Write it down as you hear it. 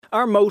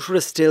Are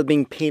motorists still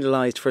being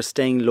penalised for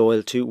staying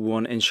loyal to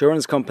one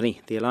insurance company?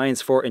 The Alliance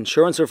for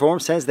Insurance Reform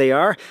says they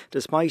are,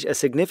 despite a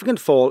significant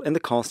fall in the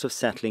cost of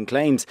settling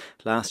claims.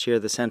 Last year,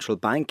 the central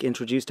bank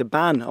introduced a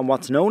ban on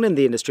what's known in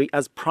the industry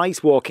as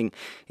price walking.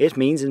 It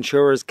means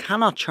insurers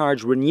cannot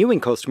charge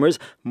renewing customers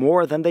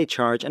more than they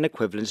charge an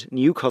equivalent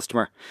new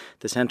customer.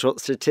 The Central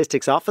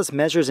Statistics Office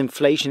measures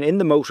inflation in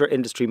the motor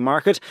industry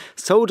market.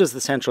 So does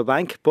the central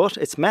bank, but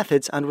its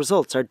methods and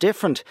results are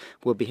different.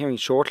 We'll be hearing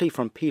shortly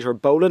from Peter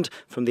Boland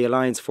from the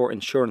Alliance for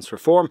Insurance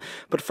Reform.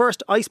 But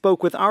first, I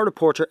spoke with our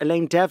reporter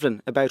Elaine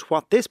Devlin about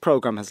what this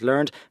programme has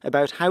learned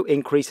about how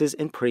increases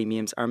in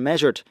premiums are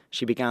measured.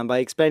 She began by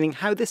explaining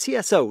how the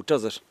CSO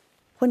does it.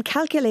 When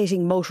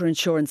calculating motor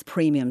insurance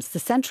premiums, the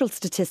Central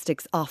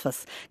Statistics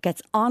Office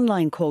gets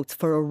online quotes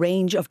for a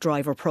range of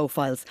driver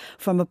profiles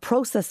from a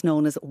process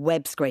known as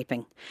web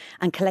scraping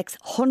and collects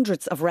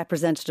hundreds of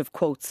representative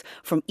quotes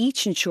from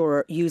each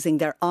insurer using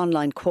their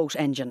online quote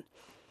engine.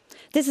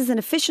 This is an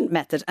efficient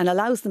method and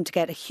allows them to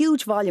get a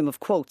huge volume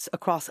of quotes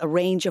across a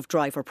range of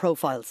driver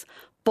profiles.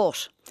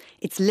 But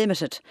it's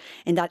limited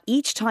in that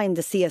each time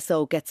the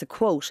CSO gets a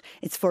quote,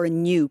 it's for a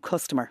new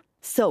customer.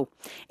 So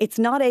it's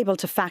not able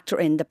to factor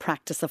in the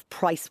practice of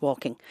price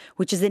walking,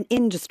 which is an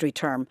industry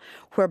term,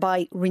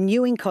 whereby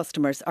renewing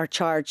customers are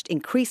charged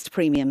increased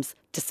premiums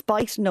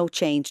despite no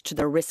change to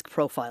their risk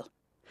profile.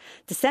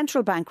 The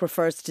central bank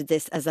refers to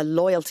this as a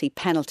loyalty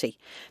penalty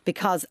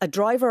because a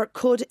driver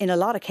could, in a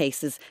lot of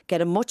cases,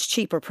 get a much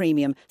cheaper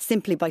premium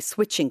simply by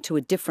switching to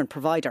a different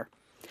provider.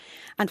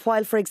 And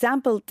while, for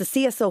example, the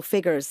CSO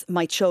figures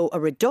might show a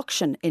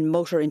reduction in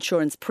motor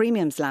insurance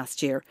premiums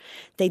last year,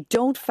 they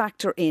don't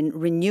factor in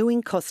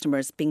renewing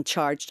customers being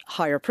charged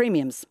higher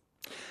premiums.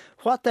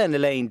 What then,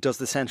 Elaine, does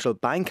the central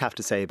bank have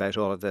to say about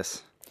all of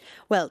this?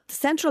 Well, the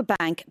central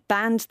bank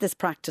banned this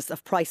practice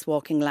of price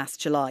walking last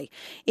July.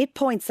 It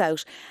points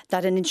out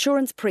that an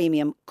insurance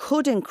premium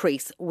could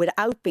increase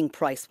without being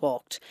price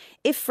walked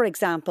if, for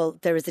example,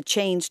 there is a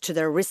change to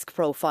their risk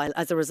profile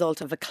as a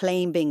result of a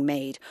claim being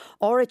made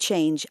or a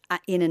change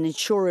in an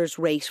insurer's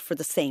rate for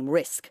the same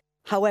risk.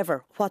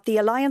 However, what the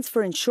Alliance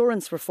for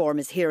Insurance Reform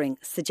is hearing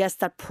suggests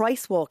that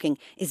price walking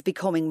is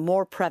becoming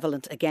more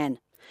prevalent again.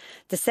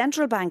 The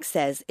central bank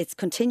says it's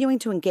continuing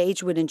to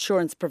engage with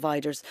insurance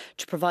providers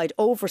to provide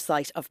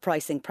oversight of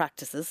pricing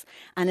practices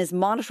and is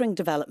monitoring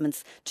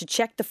developments to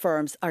check the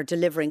firms are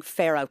delivering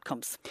fair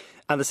outcomes.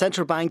 And the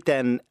central bank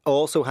then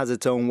also has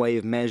its own way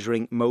of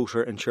measuring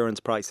motor insurance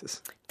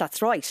prices.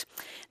 That's right.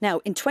 Now,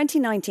 in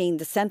 2019,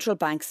 the central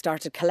bank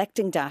started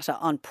collecting data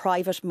on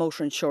private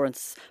motor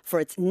insurance for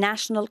its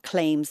National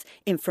Claims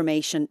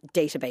Information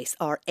Database,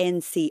 or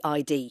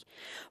NCID.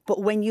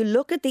 But when you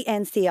look at the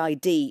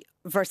NCID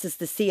versus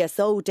the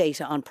CSO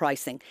data on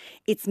pricing,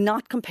 it's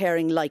not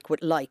comparing like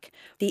with like.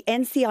 The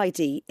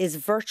NCID is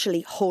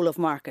virtually whole of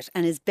market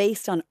and is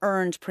based on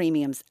earned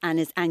premiums and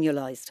is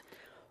annualised,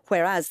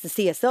 whereas the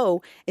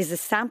CSO is a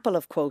sample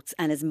of quotes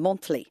and is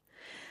monthly.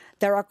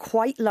 There are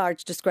quite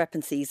large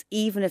discrepancies,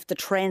 even if the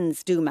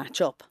trends do match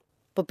up.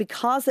 But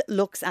because it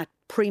looks at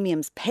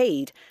premiums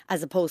paid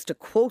as opposed to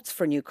quotes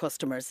for new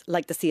customers,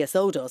 like the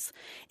CSO does,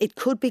 it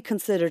could be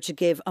considered to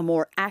give a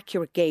more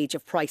accurate gauge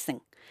of pricing.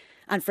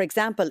 And for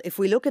example, if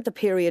we look at the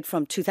period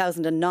from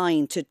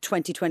 2009 to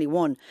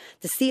 2021,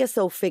 the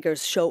CSO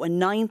figures show a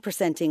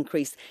 9%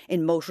 increase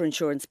in motor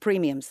insurance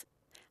premiums.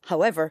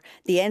 However,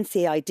 the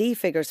NCID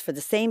figures for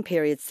the same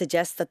period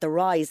suggest that the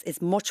rise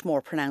is much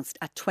more pronounced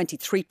at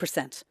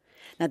 23%.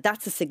 Now,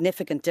 that's a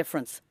significant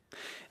difference.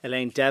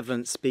 Elaine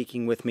Devlin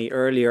speaking with me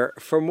earlier.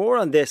 For more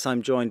on this,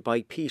 I'm joined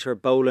by Peter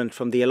Boland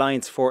from the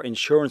Alliance for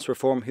Insurance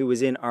Reform, who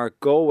is in our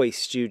Galway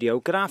studio.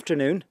 Good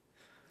afternoon.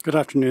 Good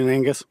afternoon,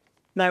 Angus.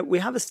 Now, we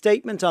have a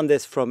statement on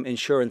this from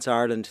Insurance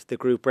Ireland, the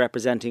group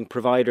representing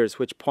providers,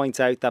 which points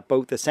out that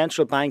both the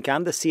central bank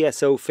and the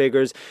CSO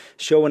figures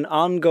show an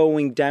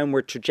ongoing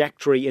downward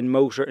trajectory in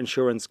motor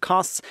insurance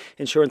costs.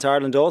 Insurance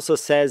Ireland also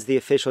says the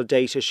official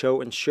data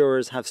show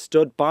insurers have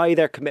stood by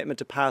their commitment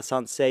to pass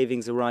on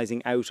savings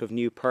arising out of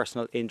new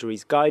personal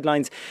injuries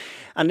guidelines.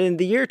 And in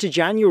the year to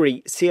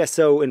January,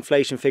 CSO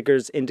inflation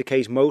figures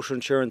indicate motor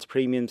insurance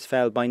premiums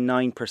fell by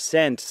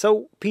 9%.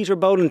 So, Peter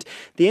Boland,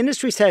 the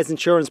industry says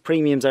insurance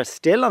premiums are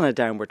still on a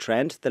downward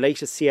trend. The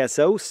latest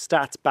CSO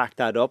stats back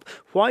that up.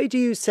 Why do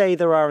you say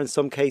there are in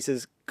some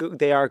cases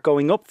they are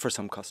going up for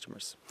some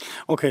customers?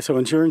 OK, so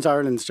Insurance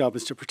Ireland's job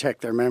is to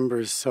protect their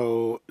members.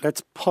 So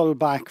let's pull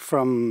back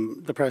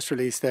from the press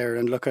release there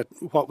and look at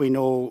what we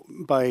know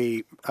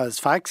as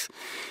facts.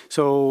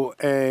 So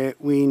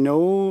we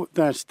know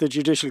that the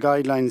judicial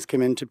guidelines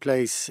came into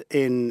place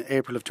in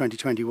April of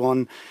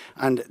 2021.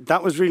 And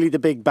that was really the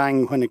big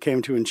bang when it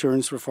came to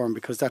insurance reform,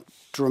 because that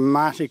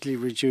dramatically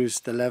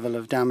reduced the level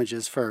of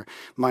damages for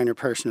minor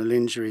personal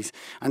injuries.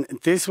 And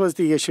this was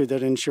the issue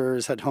that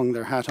insurers had hung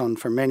their hat on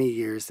for many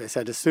years. They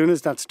said as soon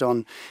as that's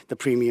done, the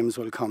premiums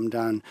will come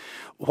down.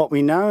 What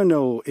we now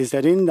know is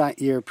that in that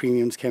year,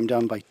 premiums came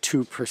down by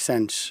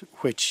 2%,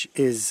 which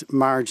is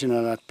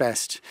marginal at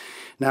best.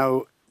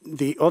 Now,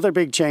 The other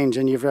big change,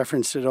 and you've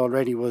referenced it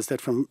already, was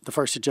that from the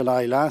 1st of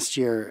July last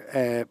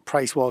year,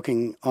 price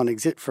walking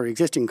for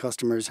existing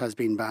customers has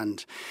been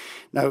banned.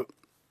 Now,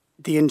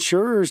 the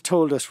insurers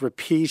told us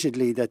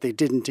repeatedly that they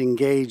didn't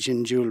engage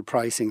in dual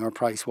pricing or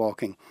price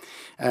walking.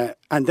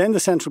 And then the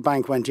central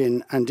bank went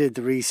in and did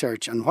the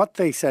research. And what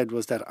they said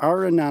was that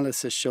our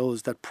analysis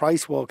shows that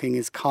price walking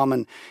is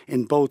common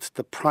in both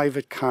the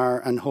private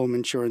car and home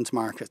insurance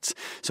markets.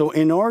 So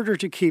in order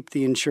to keep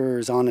the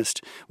insurers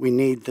honest, we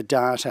need the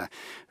data.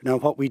 Now,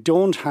 what we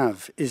don't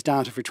have is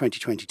data for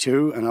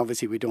 2022, and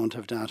obviously we don't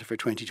have data for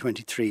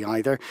 2023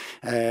 either.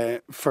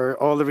 For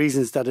all the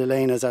reasons that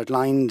Elaine has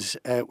outlined,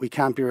 we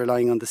can't be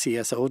relying on the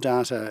CSO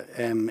data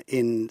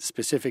in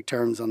specific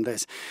terms on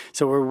this.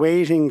 So we're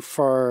waiting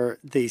for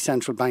the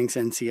central bank's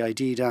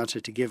NCID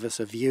data to give us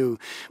a view.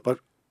 But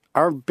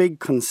our big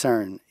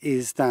concern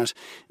is that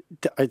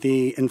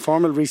the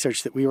informal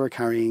research that we were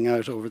carrying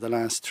out over the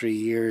last 3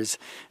 years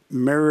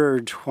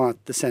mirrored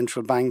what the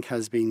central bank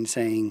has been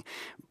saying.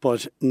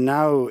 But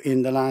now,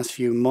 in the last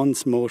few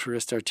months,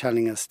 motorists are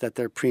telling us that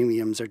their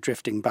premiums are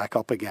drifting back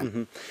up again.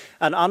 Mm-hmm.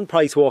 And on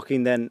price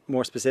walking then,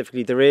 more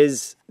specifically,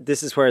 this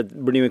is where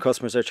renewing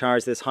customers are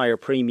charged this higher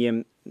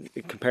premium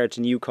compared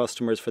to new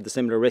customers for the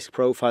similar risk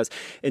profiles.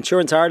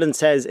 Insurance Ireland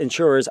says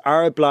insurers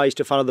are obliged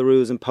to follow the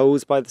rules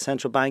imposed by the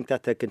central bank,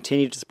 that they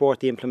continue to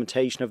support the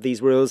implementation of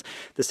these rules.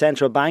 The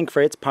central bank,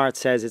 for its part,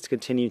 says it's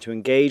continuing to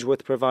engage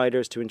with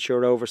providers to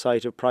ensure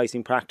oversight of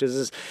pricing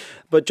practices.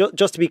 But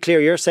just to be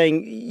clear, you're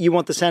saying you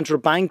want the central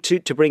bank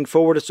to bring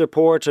forward its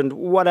report, and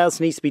what else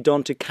needs to be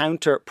done to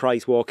counter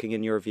price walking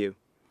in your view?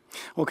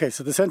 OK,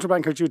 so the central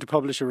bank are due to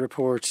publish a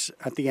report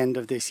at the end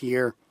of this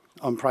year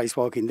on price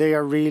walking. They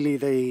are really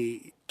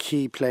the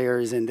key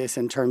players in this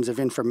in terms of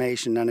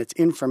information, and it's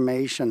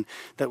information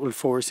that will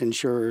force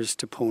insurers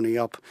to pony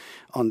up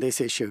on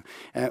this issue.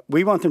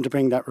 We want them to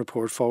bring that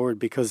report forward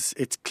because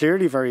it's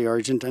clearly very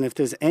urgent, and if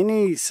there's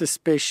any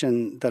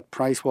suspicion that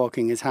price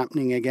walking is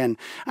happening again,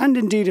 and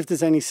indeed if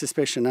there's any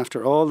suspicion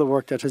after all the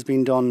work that has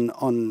been done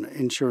on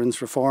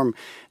insurance reform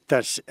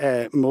that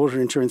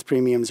motor insurance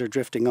premiums are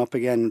drifting up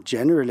again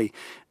generally,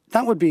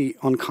 that would be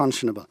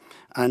unconscionable,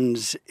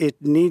 and it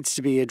needs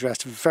to be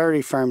addressed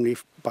very firmly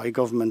by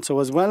government. So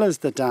as well as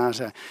the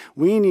data,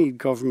 we need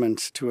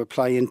government to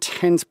apply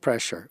intense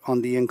pressure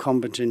on the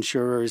incumbent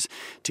insurers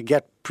to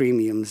get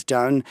premiums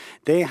down.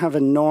 They have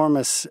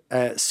enormous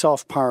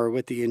soft power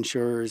with the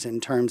insurers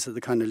in terms of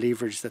the kind of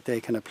leverage that they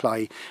can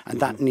apply, and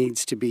that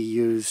needs to be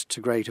used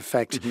to great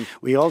effect.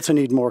 We also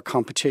need more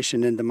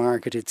competition in the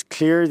market. It's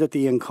clear that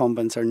the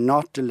incumbents are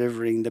not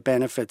delivering the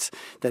benefits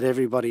that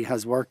everybody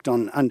has worked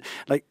on, and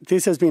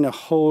this has been a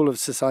whole of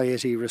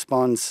society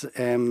response,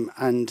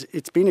 and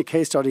it's been a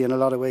case study in a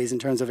lot of ways in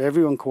terms of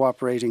everyone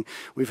cooperating.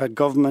 We've had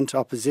government,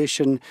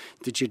 opposition,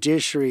 the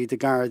judiciary, the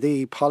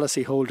Gardaí,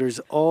 policyholders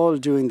all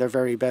doing their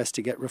very best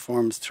to get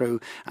reforms through,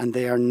 and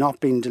they are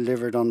not being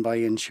delivered on by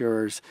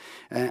insurers.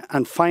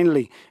 And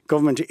finally,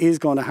 government is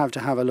going to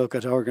have a look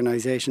at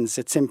organisations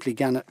that simply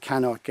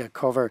cannot get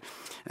cover.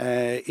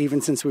 Even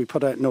since we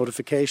put out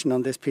notification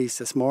on this piece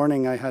this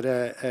morning, I had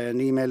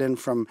an email in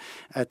from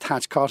a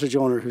thatched cottage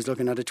owner who's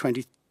looking at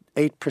a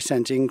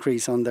 8%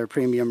 increase on their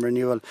premium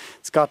renewal.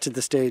 It's got to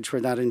the stage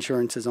where that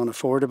insurance is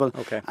unaffordable.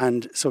 Okay.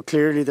 And so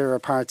clearly there are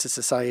parts of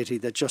society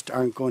that just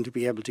aren't going to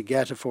be able to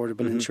get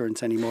affordable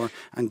insurance anymore,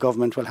 and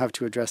government will have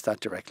to address that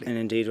directly. And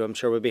indeed, I'm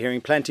sure we'll be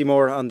hearing plenty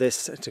more on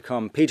this to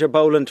come. Peter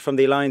Boland from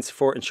the Alliance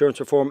for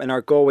Insurance Reform in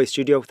our Galway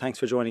studio. Thanks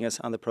for joining us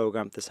on the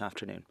programme this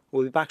afternoon.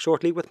 We'll be back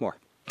shortly with more.